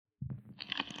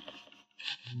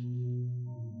Children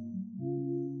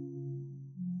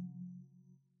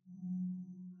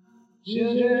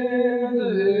of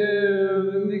the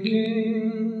heavenly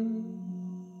King,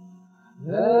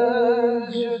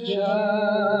 as your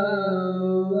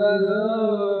child I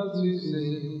love to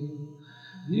sing.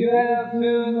 You have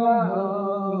filled my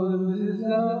heart with His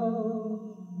love.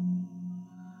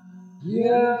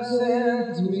 You have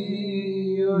sent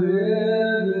me your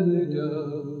heavenly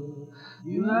dove.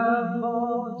 You have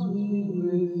bought me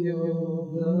with your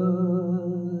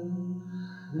blood.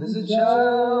 As a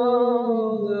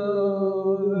child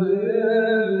of the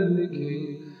heavenly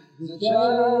King, as a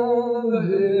child of the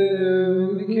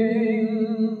heavenly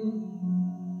King,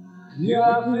 you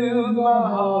have filled my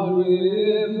heart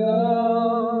with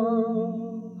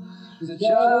love. As a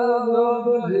child of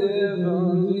the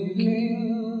heavenly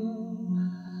King,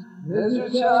 as your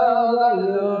child I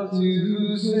love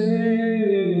to sing.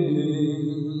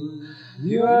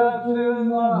 You have filled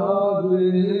my heart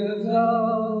with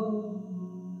love.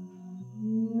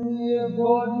 You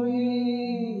bought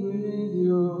me with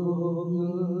your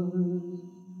blood.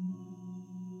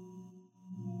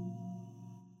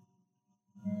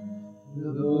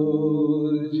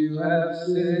 Lord, you have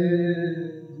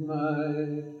set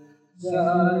my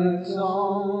sights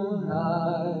on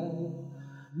high.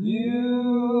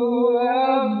 You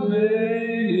have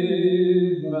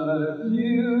made my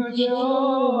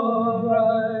future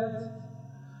bright.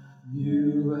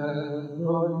 You have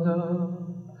brought love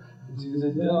into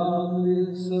the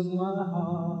darkness of my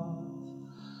heart.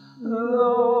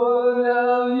 Lord,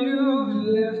 how you've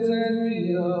lifted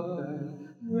me up and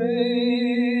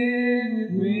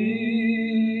made me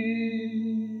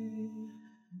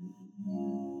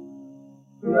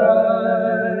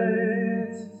right.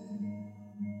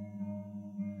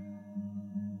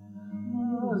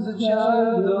 As a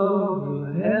child of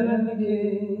the heavenly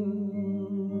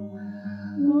King,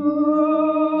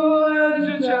 as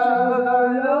your child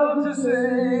I love to sing.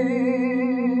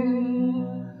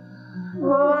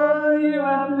 Oh, you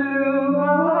have filled my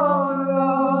heart with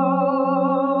love.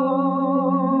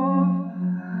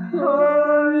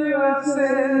 Oh, you have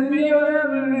sent me your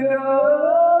heavenly dove.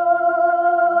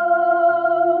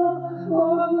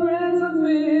 Oh, the Prince of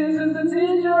Peace is the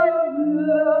teacher of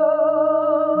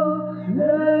love.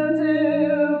 Let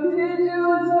him teach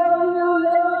you as how you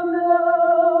love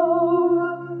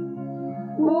love.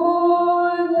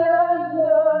 Oh, and that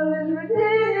love is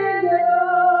redeemed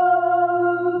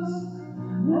us.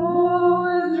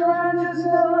 Oh, His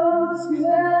righteousness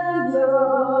cleanses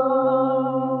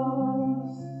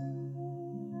us.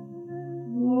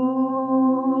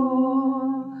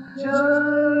 Oh,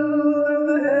 child of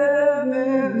the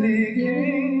heavenly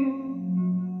King,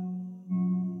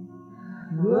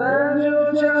 when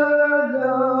your child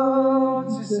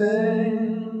loves to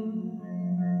sing,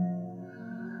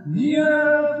 you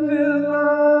have filled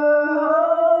my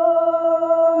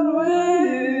heart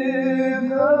with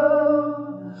love.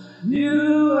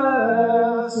 You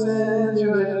have sent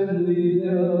your heavenly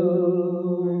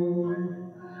dove.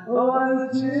 Oh, and the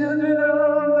children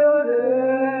of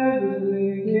the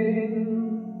heavenly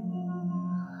King,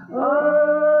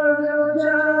 oh, your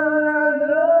child I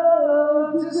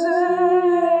love to sing.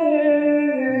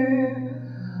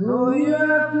 Oh, you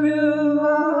have filled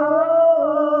my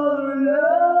heart with love.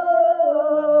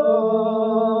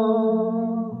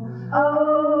 I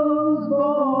was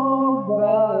born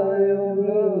by your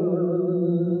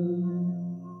blood.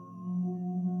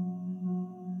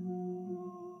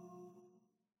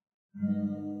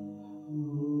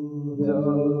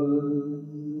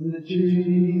 Does the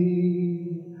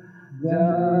tree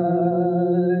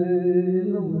die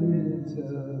in the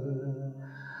winter?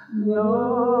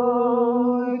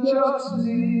 No, it just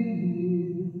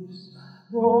leaves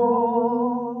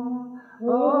for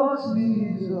a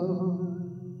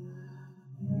season.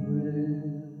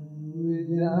 When we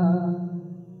die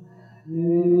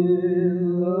in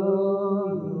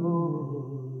the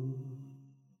road,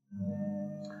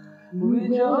 we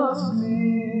just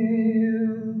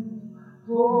live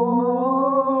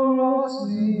for a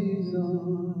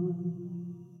season.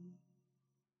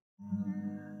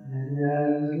 And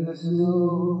as the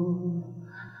snow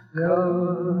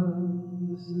covers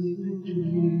the sleeping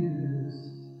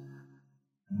trees,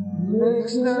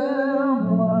 makes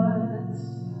them white,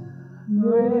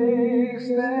 makes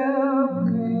them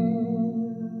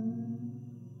clean,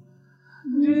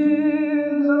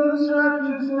 Jesus'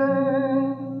 righteous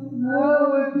name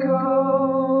now it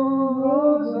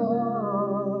covers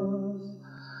us,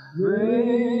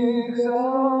 makes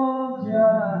us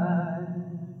right,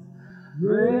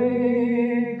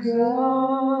 makes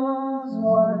us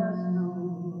white as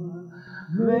snow,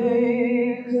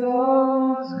 makes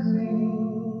us was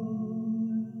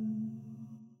clean,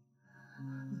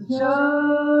 the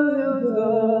child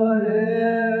of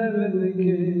heavenly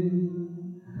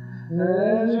King.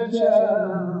 As your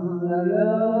child, I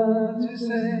love to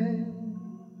sing.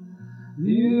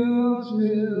 You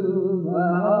fill my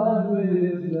heart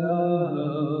with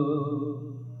love,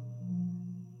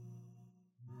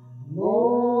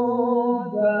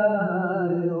 born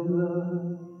by your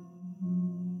blood.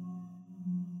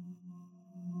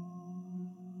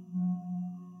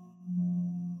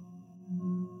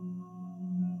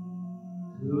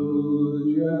 Lord,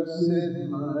 you have set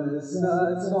my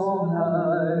sights on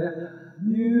high.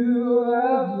 You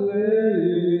have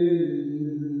laid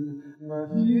my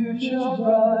future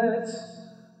bright.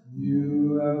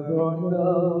 You have brought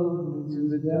love into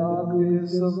the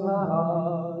darkness of my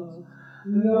heart.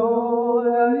 Lord,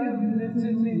 how you've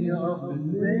lifted me up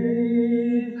and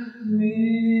made me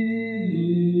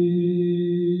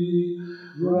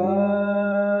right.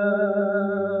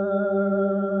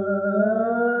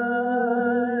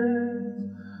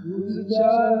 Who's a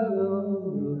child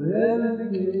of the heavenly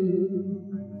King?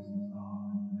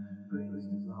 Praise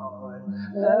the Lord.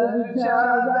 As a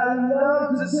child, I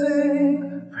love to sing.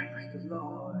 Praise the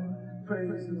Lord.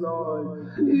 Praise the Lord.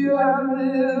 You have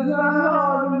lived my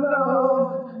heart with love.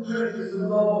 Praise the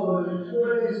Lord.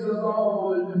 Praise the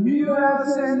Lord. You have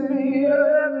sent me a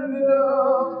heavenly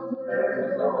dove. Praise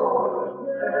the Lord.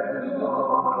 Praise the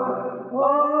Lord.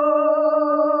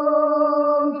 Oh,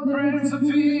 the Prince of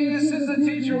Peace is the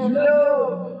teacher of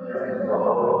love. Praise the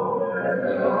Lord. Praise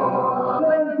the Lord.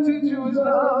 Let him teach you his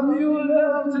love. You will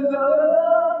love to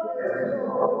love.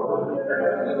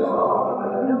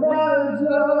 And by his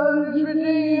blood is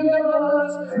redeemed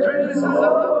us. Praise the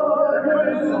Lord,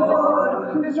 praise the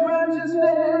Lord. His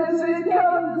righteousness, he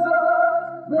covers us.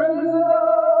 Praise the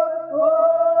Lord,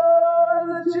 oh,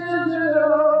 the children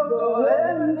of the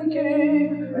heavenly King.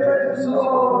 Praise the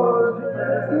Lord,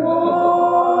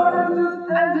 oh,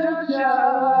 and your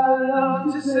child love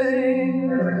to sing.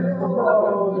 Praise the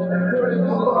Lord, praise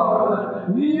the Lord.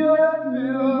 You have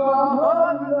filled my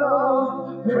heart with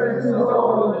love. Praise the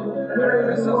Lord,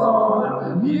 praise the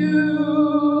Lord.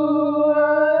 You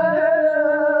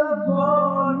have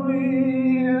born me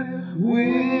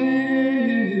with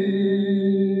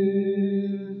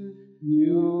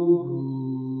your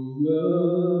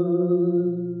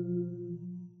blood.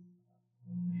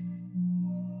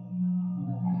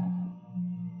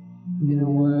 In a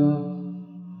world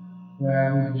where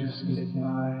I would just get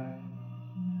by,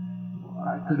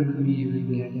 I couldn't even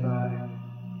get by.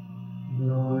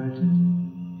 Lord,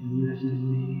 you lifted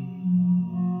me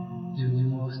to the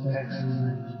most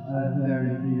excellent, a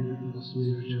very beautiful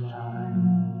spiritual high.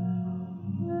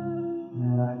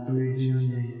 And I praise your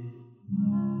name,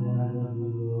 and I love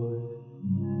you, Lord.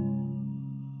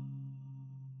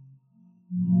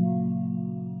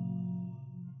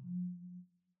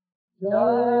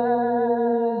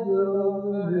 Child of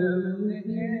the heavenly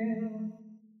King,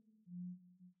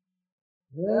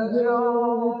 as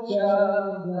your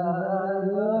child I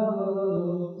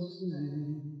love to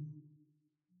sing.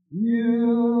 You